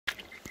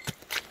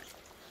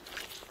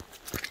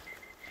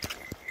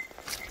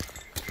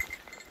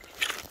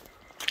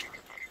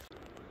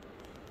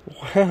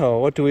Wow,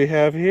 what do we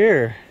have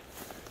here?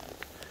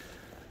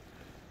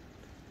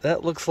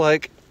 That looks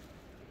like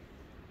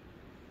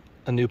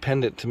a new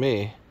pendant to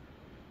me.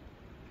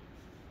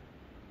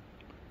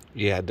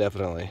 Yeah,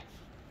 definitely.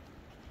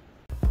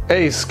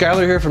 Hey,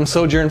 Skylar here from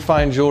Sojourn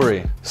Fine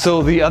Jewelry.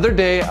 So the other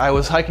day I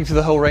was hiking through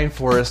the whole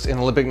rainforest in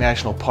Olympic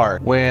National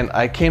Park when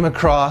I came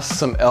across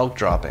some elk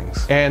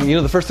droppings. And you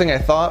know, the first thing I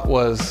thought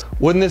was,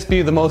 wouldn't this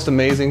be the most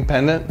amazing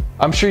pendant?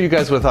 I'm sure you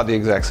guys would have thought the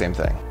exact same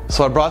thing.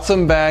 So I brought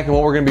some back, and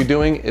what we're gonna be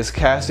doing is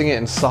casting it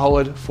in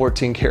solid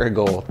 14 karat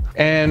gold.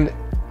 And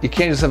you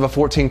can't just have a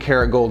 14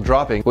 karat gold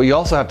dropping. What you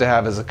also have to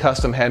have is a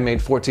custom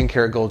handmade 14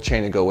 karat gold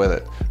chain to go with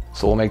it.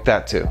 So we'll make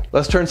that too.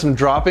 Let's turn some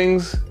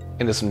droppings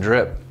into some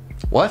drip.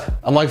 What?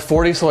 I'm like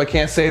 40, so I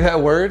can't say that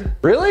word?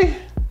 Really?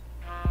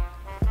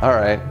 All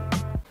right.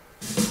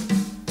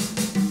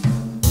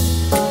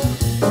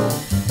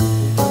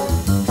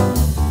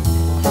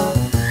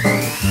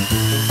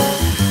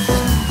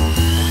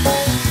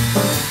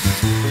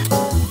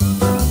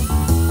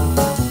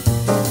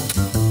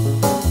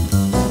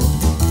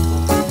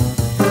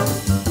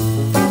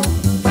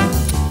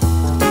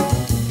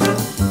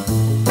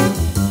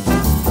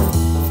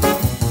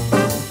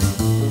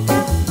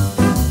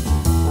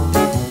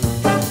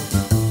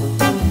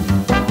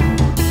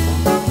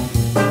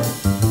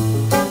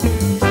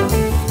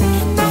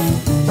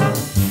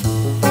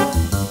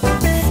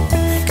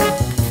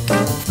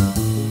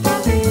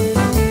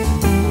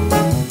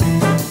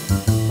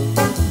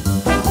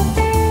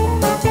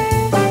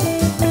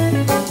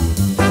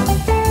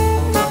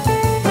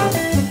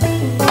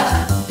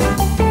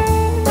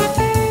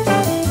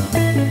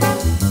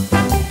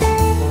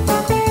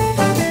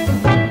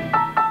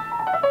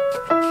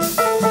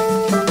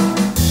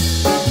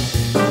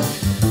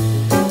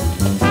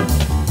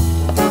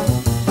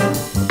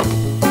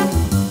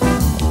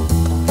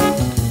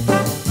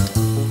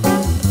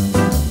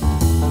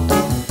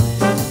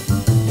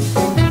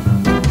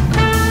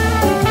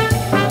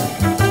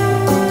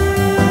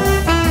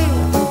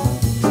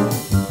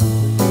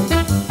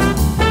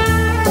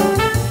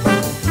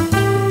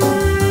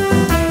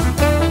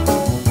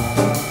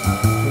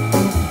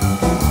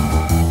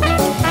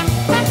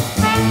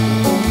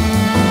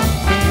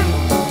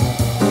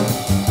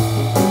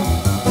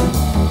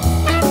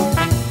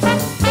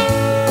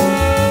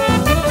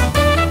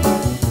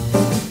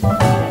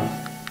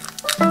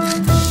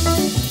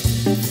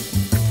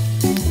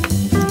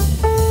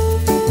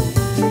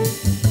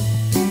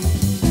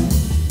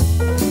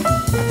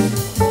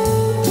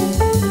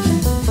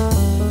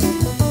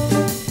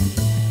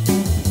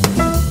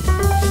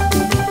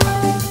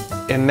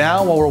 And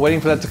now, while we're waiting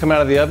for that to come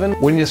out of the oven,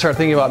 we need to start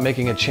thinking about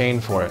making a chain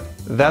for it.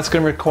 That's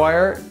going to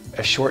require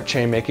a short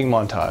chain making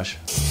montage.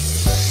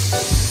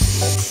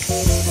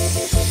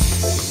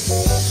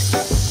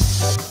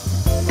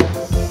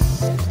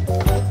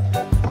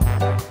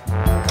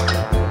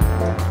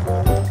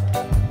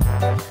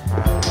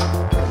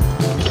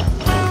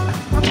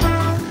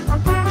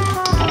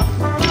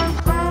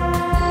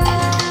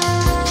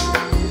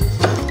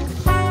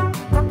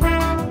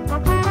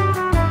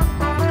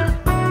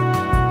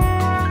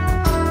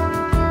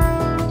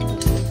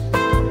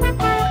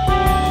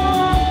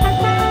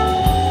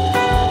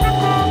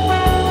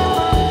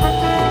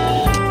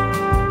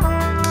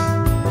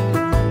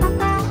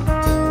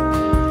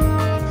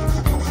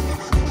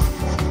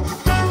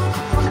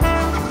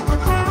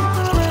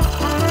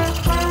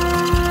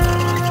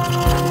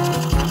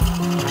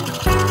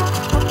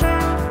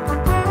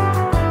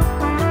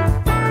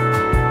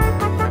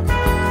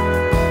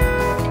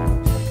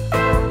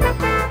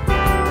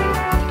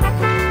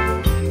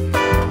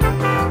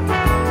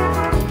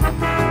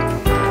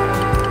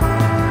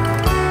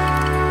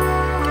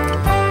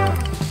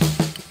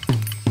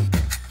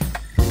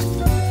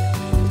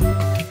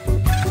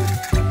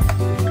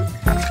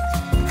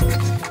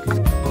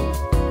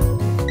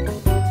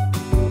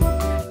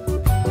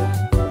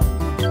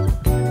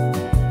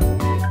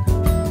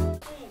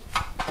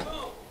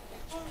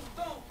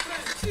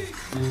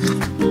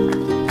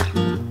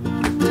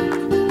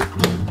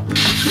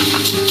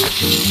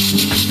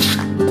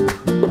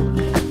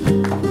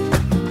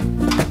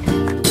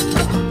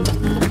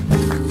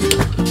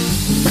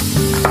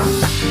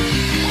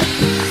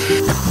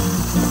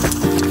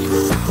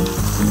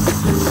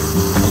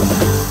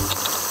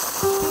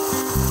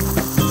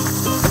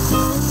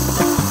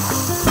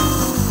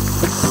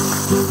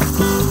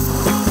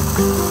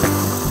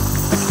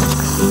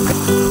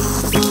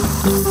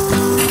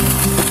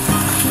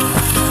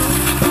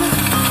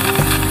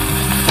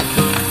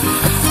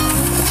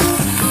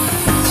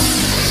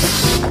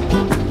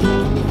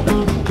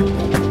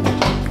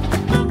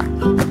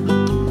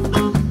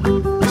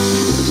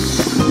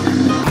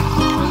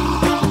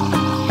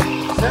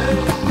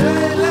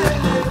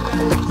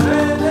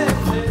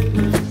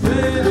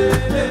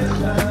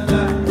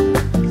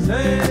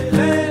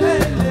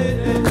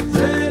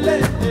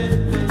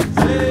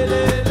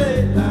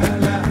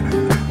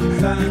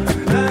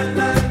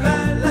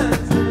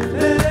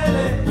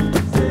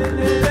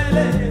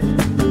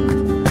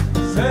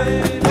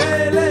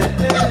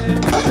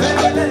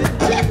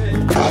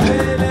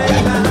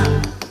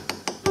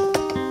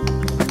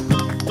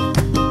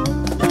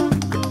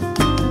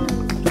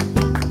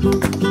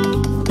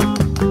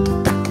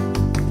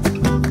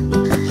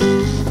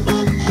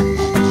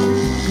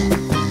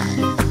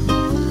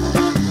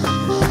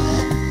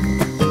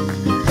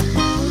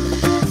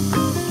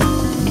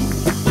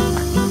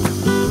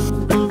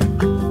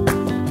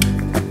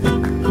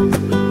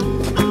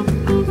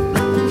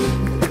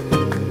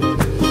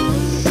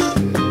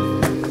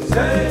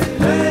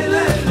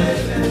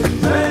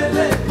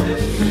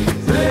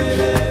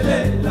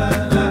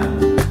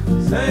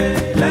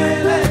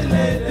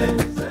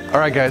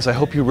 Alright guys, I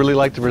hope you really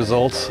liked the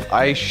results.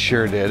 I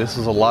sure did. This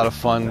was a lot of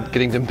fun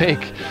getting to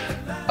make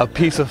a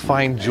piece of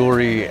fine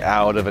jewelry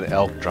out of an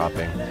elk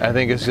dropping. I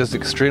think it's just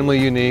extremely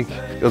unique.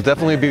 You'll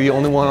definitely be the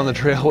only one on the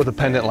trail with a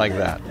pendant like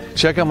that.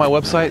 Check out my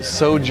website,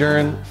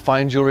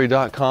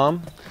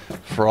 sojournfinejewelry.com,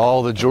 for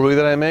all the jewelry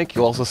that I make.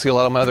 You'll also see a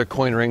lot of my other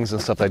coin rings and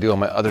stuff that I do on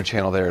my other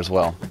channel there as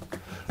well.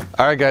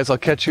 Alright guys, I'll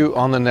catch you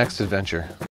on the next adventure.